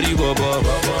Ferrari bọ̀bọ̀,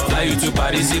 fly you to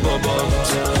Paris bọ̀bọ̀,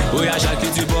 ó yá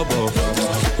ṣàkìtì bọ̀bọ̀.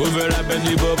 Mo fẹ́ ra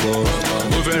Bentley bọ̀bọ̀,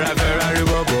 mo fẹ́ ra Ferrari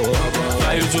bọ̀bọ̀,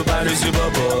 fly you to Paris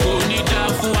bọ̀bọ̀. Kò ní dá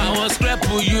fún àwọn scrap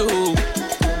yìí o,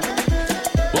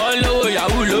 wọ́n lówó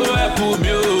yahoo ló ẹ̀pù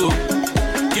mi o,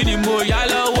 kí ni mo yá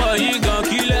lọ́wọ́ yín gan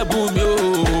kí lẹ́bùn mi o,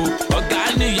 ọ̀gá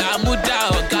nìyá mú dá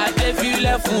ọ̀gá dé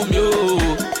fílẹ̀ fún mi o.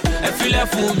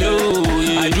 Fún mi o,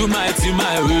 I do my thing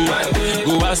my way.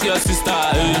 Go ask your sister,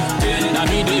 na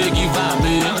me dey give am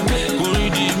me. Go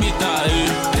read the meter,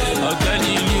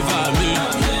 ọ̀gbẹ́ni leave am me.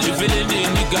 She feeling the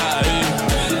nigga,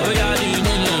 oh yeah the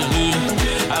nene.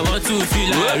 I want to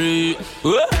feel like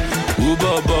who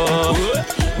bọ̀bọ̀,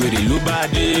 wèrè ló bá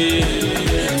dé.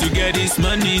 To get this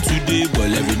money today,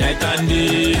 ball every night and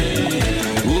day.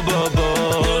 Who bọ̀bọ̀,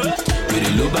 wèrè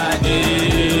ló bá dé.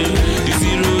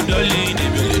 Ìṣirò dọ́lì ní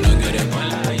mílíọ̀nù.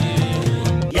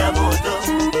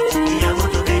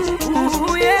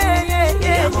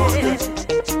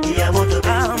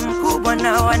 Mkubwa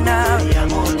na wana.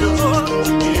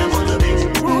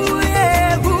 Ooh, yeah.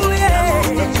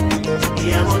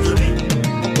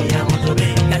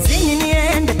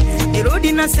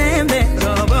 sina sembe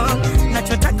robo,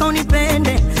 nachotaka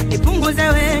unipende, nipunguze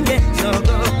wenge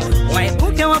zogo,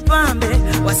 waepuke wapambe,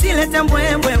 wasilete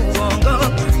mbwembwe uongo,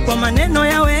 kwa maneno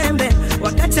ya wembe,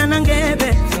 wakacha na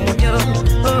ngebe fujo.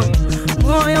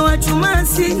 Moyo wa chuma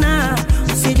sina,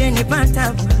 usije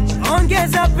nipata,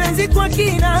 ongeza penzi kwa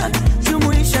kina,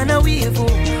 jumuisha na wivu.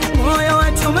 Moyo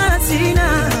wa chuma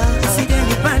sina, usije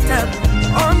nipata,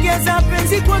 ongeza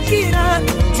penzi kwa kina,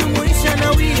 jumuisha na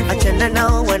wivu. Achana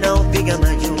nao wanaopiga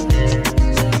majuu,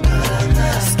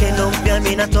 skendo mpya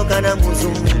mimi natoka na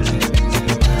muzu.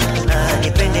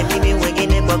 Nipende mimi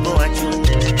wengine kwako wachu,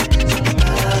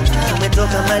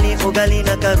 umetoka mali ugali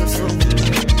na karusu.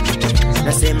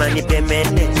 Nasema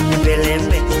nipemene,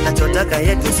 nipeleme, nachotaka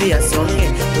yetu siyasonge,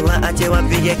 tuwaache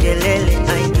wapige kelele,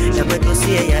 ai, ya kwetu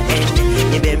siye yaende.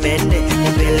 Nipemene,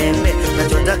 nipeleme,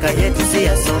 nachotaka yetu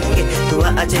siyasonge,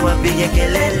 tuwaache wapige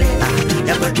kelele, ah,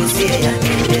 ya kwetu siye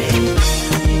yaende.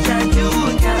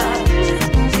 Nitajuta,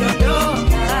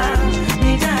 ukiondoka,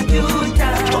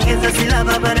 nitajuta. Ongeza sila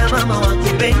baba na mama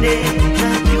wakupende.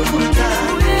 Nitajuta,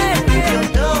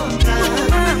 ukiondoka,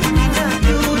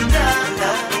 nitajuta.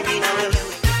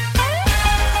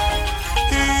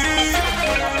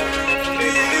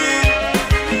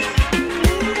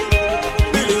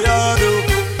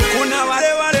 Kuna wale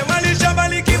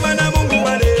walishabarikiwa na Mungu,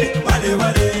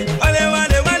 wale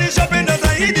walishapenda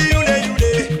zaidi yule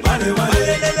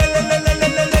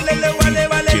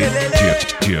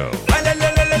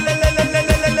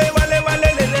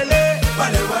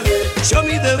Show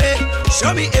me the way,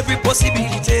 show me every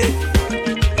possibility.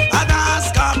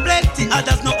 Others can plenty,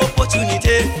 others no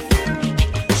opportunity.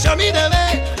 Show me the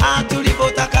way how to live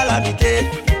out a calamity.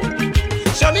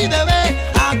 Show me the way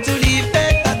how to live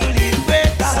better, to live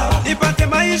better. Nipate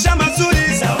maisha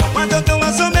mazuri, watoto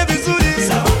wasome vizuri,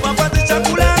 wapate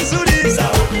chakula nzuri.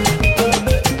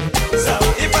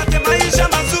 Nipate maisha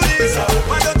mazuri,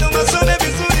 watoto wasome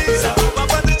vizuri,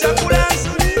 wapate chakula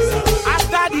nzuri.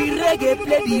 After the reggae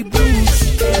play the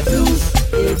blues, the blues,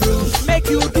 the blues. Make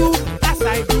you do as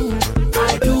I do,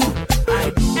 I do, I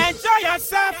do. Enjoy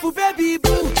yourself, baby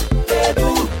boo, hey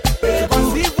boo, hey boo.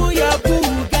 Cause even your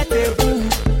boo get a boo,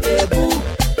 hey boo,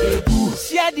 hey boo.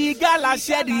 Share the gala,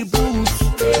 share the booze,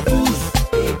 hey booze,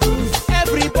 hey booze.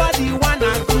 Everybody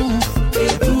wanna groove,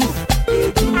 hey groove,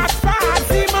 hey groove. As far as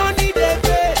the money they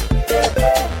pay,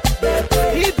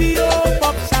 EBO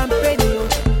pop champagne, yo.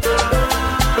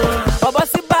 Baba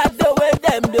si bad the way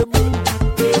them the boo,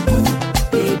 they boo,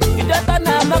 they boo. You don't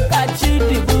know how catch you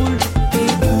the bull, they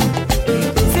boo.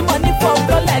 See money for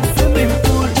go like swimming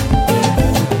pool,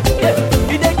 yeah.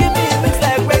 You dey give me mix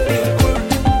like wedding pool.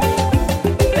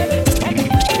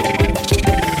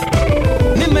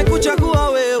 Nimekuchagua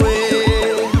wewe,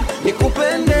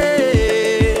 nikupende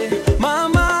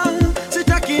mama,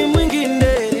 sitaki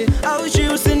mwingine, aushi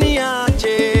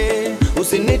usiniache,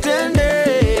 usinitende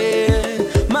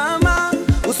mama,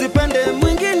 usipende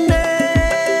mwingine.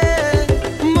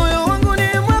 Moyo wangu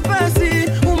ni mwepesi,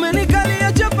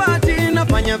 umenikalia chapati,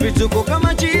 nafanya vituko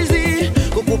kama chizi,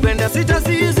 kukupenda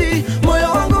sitasizi.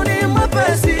 Moyo wangu ni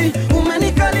mwepesi,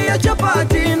 umenikalia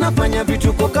chapati, nafanya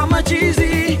vituko kama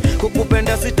chizi,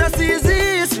 kukupenda sitasizi.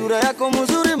 Sura yako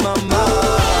mzuri mama,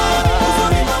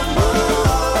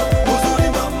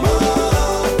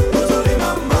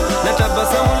 na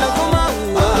tabasamu lako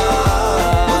maua,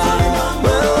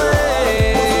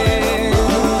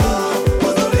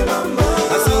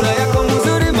 sura yako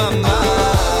mzuri mama,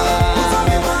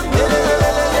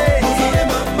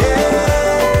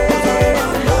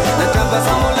 na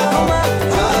tabasamu lako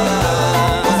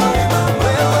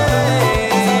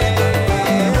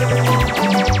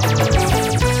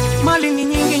Mali ni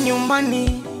nyingi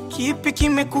nyumbani, kipi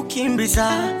kimekukimbiza?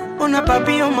 Ona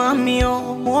babio mamio,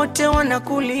 wote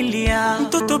wanakulilia.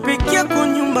 Mtoto peke yako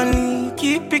nyumbani,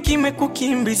 kipi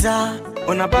kimekukimbiza?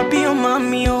 Ona babio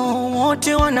mamio,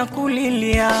 wote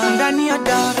wanakulilia. Ndani ya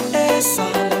Dar es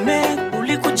Salaam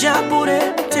ulikuja bure,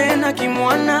 tena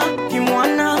kimwana,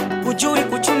 kimwana, hujui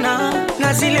kuchuna.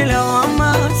 Na zile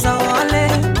lawama za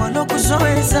wale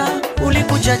walokuzoeza,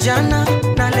 ulikuja jana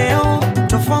na leo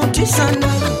tofauti sana.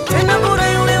 Tena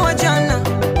bure yule wa jana,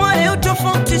 wa leo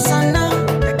tofauti sana.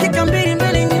 Dakika mbili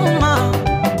mbele nyuma,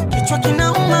 kichwa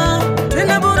kinauma.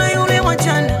 Tena bure yule wa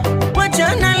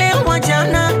jana leo wa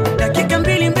jana. Dakika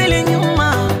mbili mbele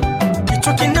nyuma,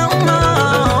 kichwa kinauma.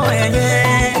 Oh, yeah,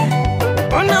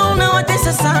 yeah. Ona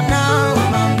watesa sana.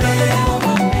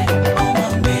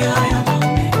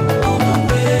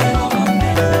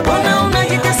 Ona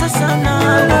unajitesa sana.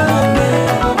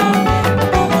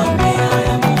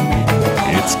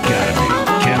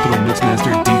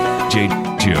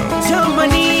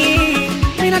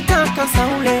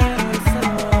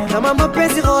 kama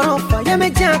mapenzi ghorofa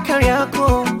yamejaa kari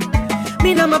yako.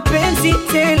 Mina mapenzi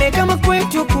tele kama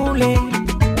kwetu kule,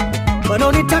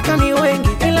 wanaonitaka ni wengi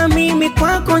ila mimi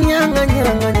kwako nyanga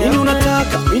nyanga. Nini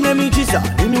unataka? Nina miujiza.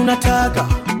 Nini unataka?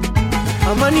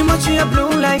 Ama ni macho ya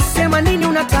blue light, sema nini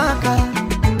unataka?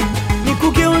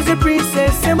 Nikugeuze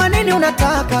princess, sema nini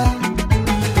unataka?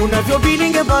 Unavyo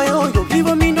bilinge bayoyo,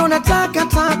 hivyo mimi ndo nataka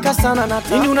taka sana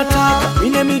nataka. Nini unataka?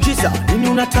 Nina miujiza. Nini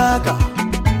unataka?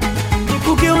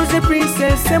 Nikugeuze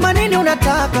princess, sema nini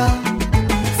unataka?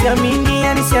 Siamini,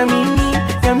 yani siamini,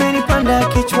 yamenipanda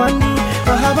kichwani.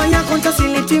 Mahaba yako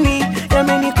ntasilitimi,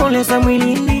 yamenikoleza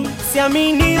mwilini.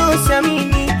 Siamini, oh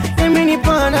siamini,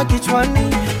 yamenipanda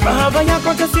kichwani. Mahaba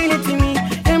yako ntasilitimi,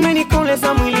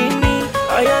 yamenikoleza mwilini.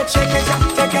 Aya chekecha,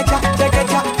 chekecha,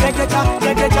 chekecha, chekecha,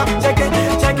 chekecha, chekecha,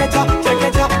 chekecha,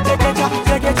 chekecha, chekecha,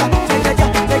 chekecha, chekecha,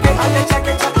 chekecha, aya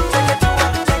chekecha.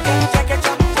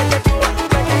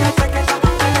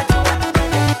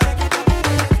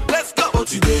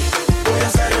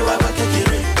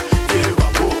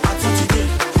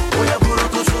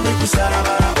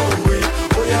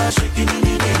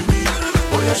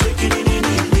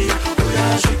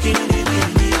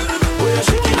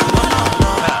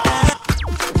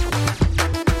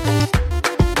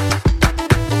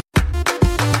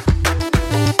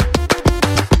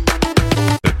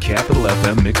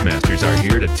 Mixmasters are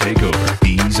here to take over.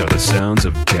 These are the sounds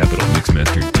of Capital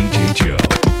Mixmaster DJ Joe.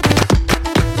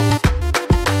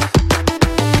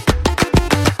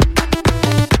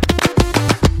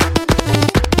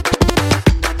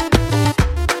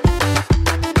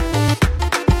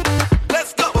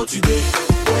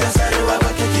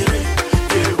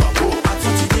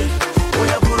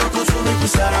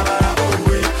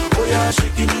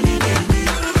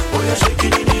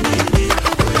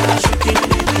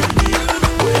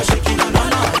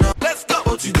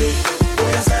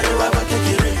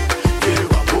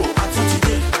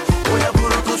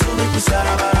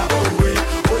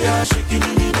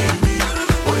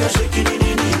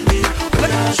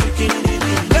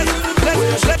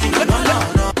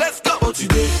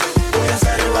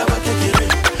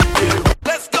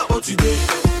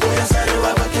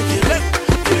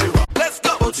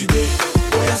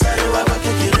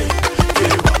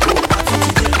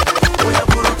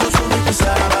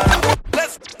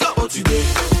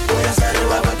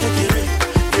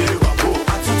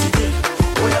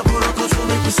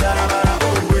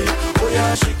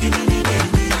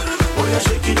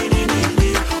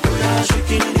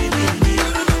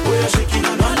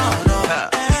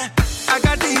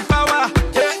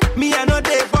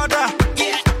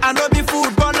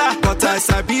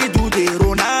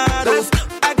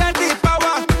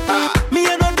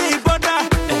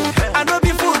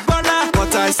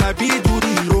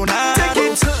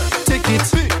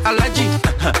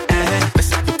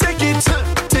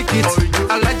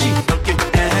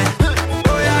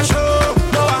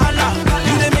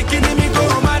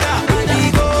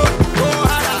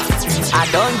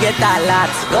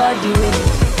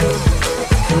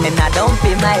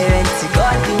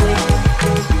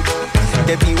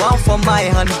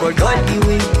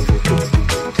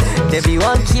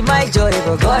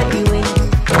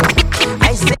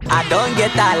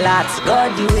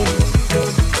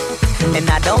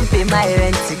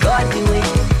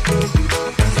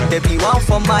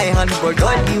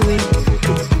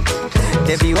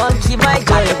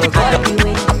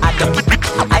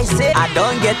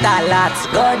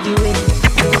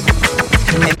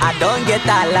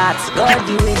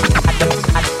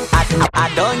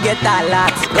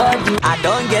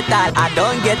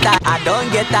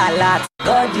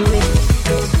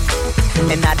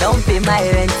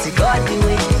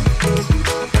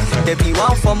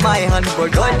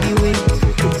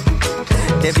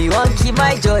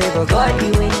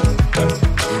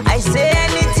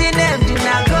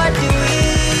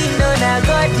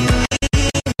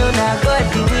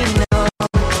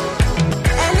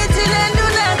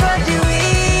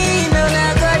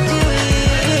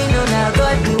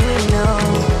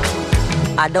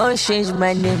 I don't change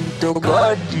my name to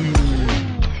God.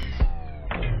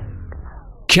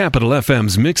 Capital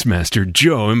FM's Mixmaster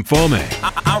Joe Mfome.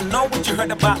 I don't know what you heard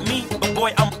about me, but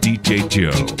boy, I'm DJ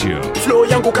Joe. Flow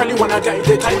yangu kali wanadai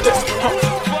the tightest.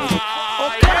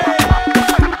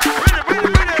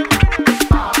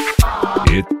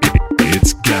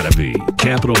 It's gotta be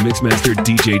Capital Mixmaster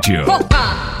DJ Joe.